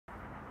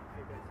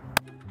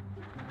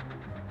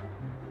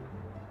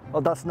Oh,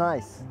 that's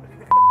nice.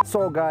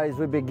 So guys,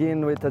 we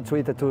begin with a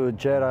tweet to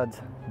Gerard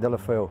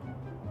Deulofeu.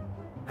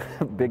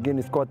 Begin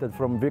is quoted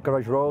from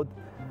Vicarage Road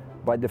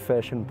by the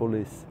fashion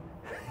police.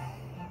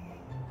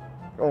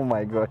 Oh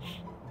my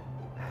gosh.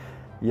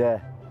 Yeah,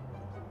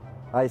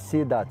 I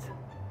see that.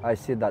 I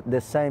see that.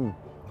 The same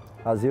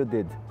as you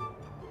did.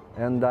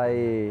 And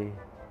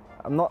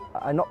I'm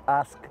not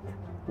asked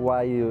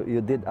why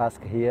you did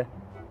ask here.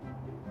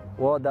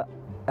 What the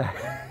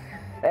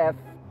F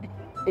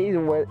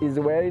is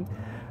wearing,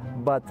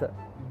 but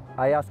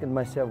I asked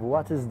myself,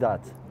 what is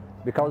that?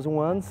 Because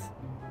once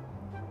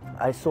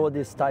I saw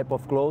this type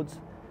of clothes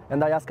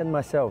and I asked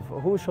myself,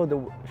 who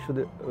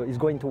is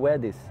going to wear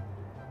this?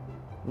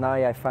 Now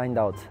I find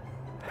out.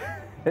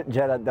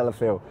 Gerard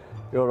Deulofeu.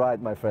 You're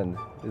right, my friend.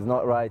 It's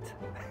not right.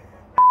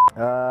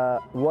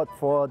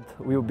 Watford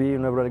will be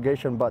in a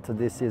relegation battle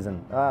this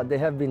season. They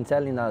have been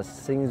telling us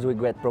since we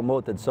get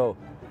promoted, so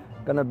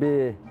gonna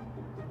be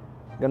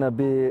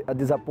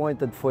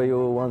disappointed for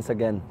you once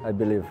again, I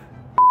believe.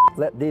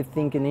 Let this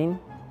thinking in.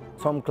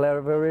 Tom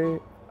Cleverley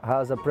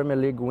has a Premier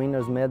League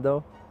winners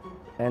medal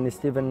and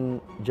Steven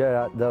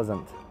Gerrard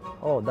doesn't.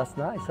 Oh, that's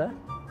nice, huh?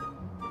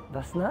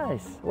 That's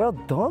nice. Well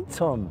done,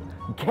 Tom.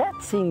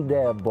 Get in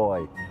there,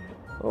 boy.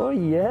 Oh,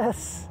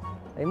 yes.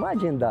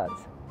 Imagine that.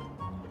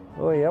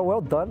 Oh, yeah,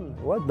 well done.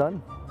 Well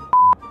done.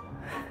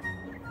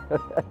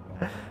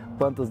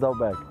 Pantos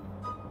Dalbeck.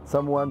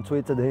 Someone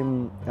tweeted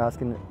him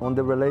asking on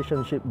the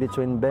relationship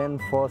between Ben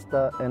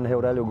Foster and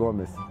Heurelho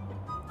Gomes.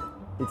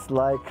 It's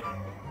like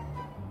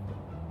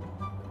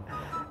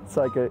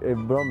a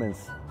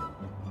bromance.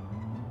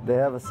 They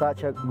have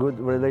such a good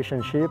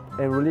relationship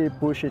and really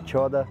push each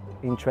other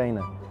in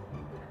training.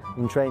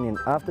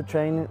 After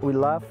training, we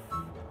laugh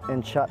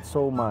and chat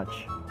so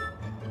much.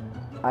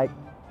 I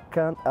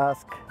can't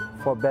ask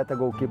for better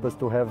goalkeepers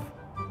to have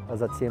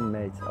as a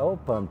teammate. Oh,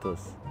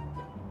 Pantos.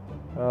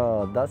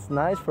 Oh, that's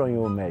nice from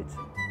you, mate.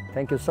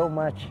 Thank you so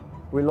much.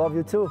 We love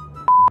you too.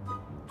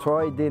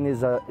 Troy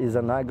Deeney is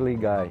an ugly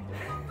guy.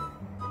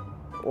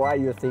 Why are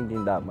you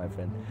thinking that, my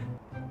friend?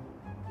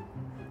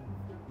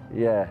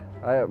 Yeah,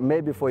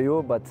 maybe for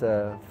you, but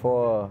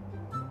for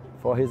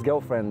his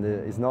girlfriend,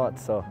 it's not.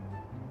 So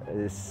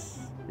he's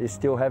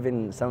still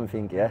having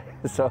something, yeah.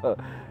 So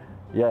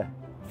yeah,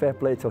 fair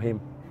play to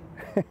him.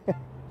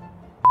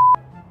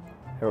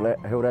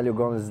 Heurelho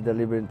Gomes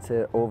delivered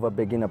over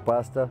beginner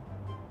pasta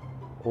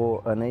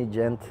or an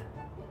agent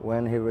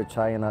when he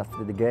retired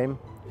after the game.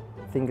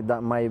 I think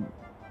that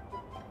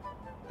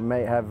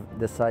may have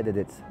decided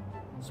it.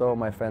 So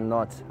my friend,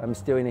 not. I'm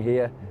still in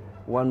here,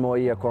 1 more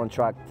year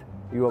contract.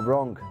 You are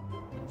wrong.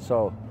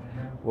 So,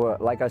 well,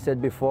 like I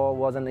said before,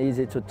 wasn't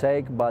easy to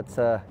take, but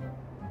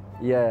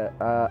yeah,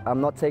 I'm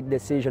not take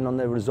decision on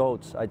the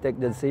results. I take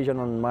the decision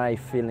on my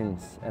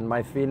feelings, and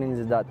my feelings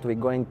is that we're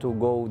going to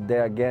go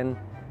there again,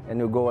 and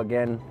we'll go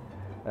again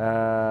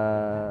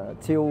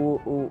till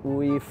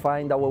we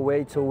find our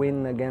way to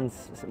win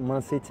against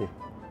Man City.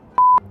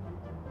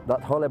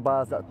 That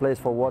Chalobah that plays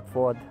for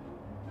Watford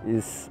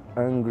is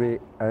angry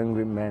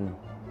man.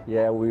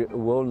 Yeah, we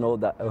all know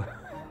that.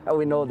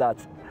 We know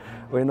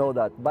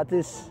that. But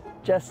it's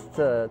just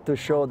to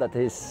show that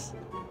he's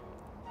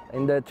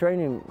in the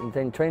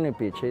training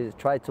pitch. He's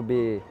tried to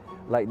be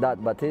like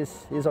that, but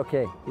he's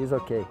okay. He's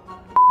okay.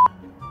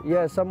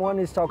 Yeah, someone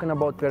is talking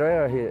about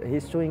Pereyra here.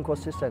 He's too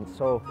inconsistent,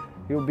 so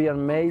he'll be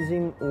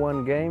amazing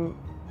one game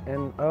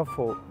and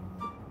awful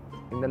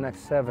in the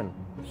next 7.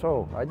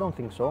 So I don't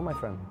think so, my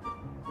friend.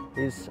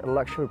 He's a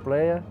luxury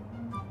player,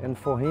 and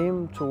for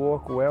him to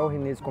work well, he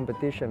needs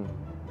competition,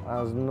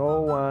 as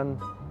no one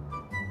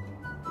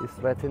is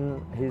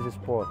threatening his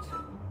sport.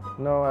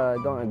 No, I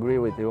don't agree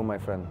with you, my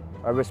friend.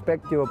 I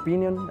respect your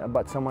opinion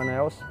about someone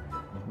else,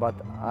 but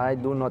I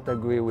do not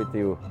agree with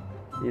you.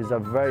 He's a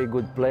very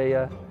good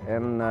player,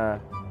 and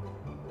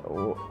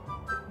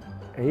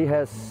he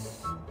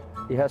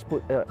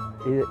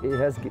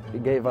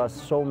gave us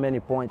so many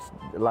points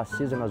last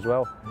season as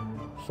well.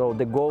 So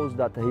the goals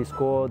that he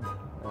scored,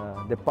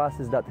 the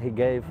passes that he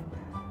gave,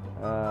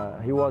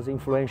 he was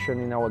influential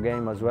in our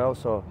game as well.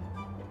 So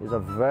he's a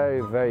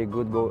very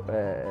good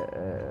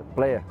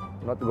player,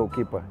 not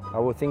goalkeeper. I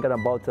was thinking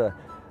about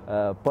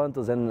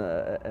Pantos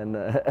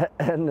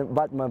and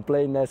Batman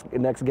playing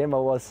next game. I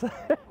was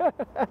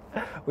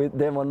with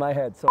them on my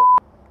head. So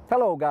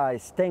hello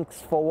guys,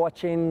 thanks for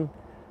watching.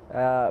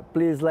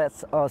 Please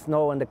let us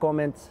know in the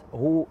comments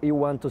who you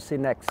want to see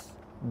next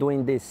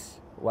doing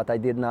this, what I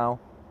did now.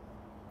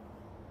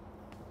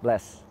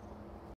 Bless.